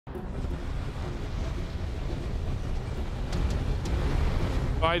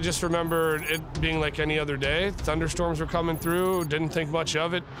I just remember it being like any other day. Thunderstorms were coming through, didn't think much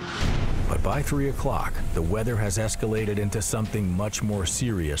of it. But by 3 o'clock, the weather has escalated into something much more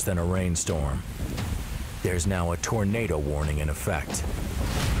serious than a rainstorm. There's now a tornado warning in effect.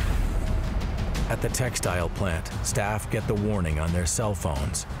 At the textile plant, staff get the warning on their cell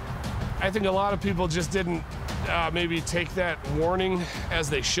phones. I think a lot of people just didn't maybe take that warning as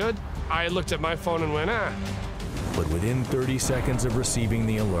they should. I looked at my phone and went, But within 30 seconds of receiving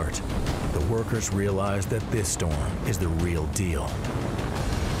the alert, the workers realized that this storm is the real deal.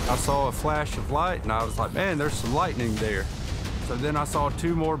 I saw a flash of light and I was like, man, there's some lightning there. So then I saw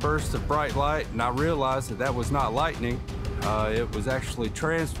 2 more bursts of bright light and I realized that that was not lightning. It was actually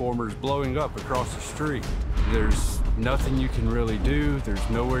transformers blowing up across the street. There's nothing you can really do. There's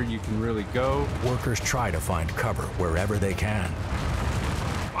nowhere you can really go. Workers try to find cover wherever they can.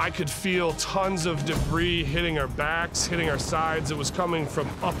 I could feel tons of debris hitting our backs, hitting our sides. It was coming from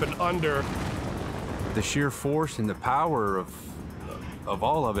up and under. The sheer force and the power of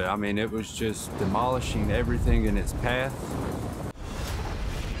all of it, I mean, it was just demolishing everything in its path.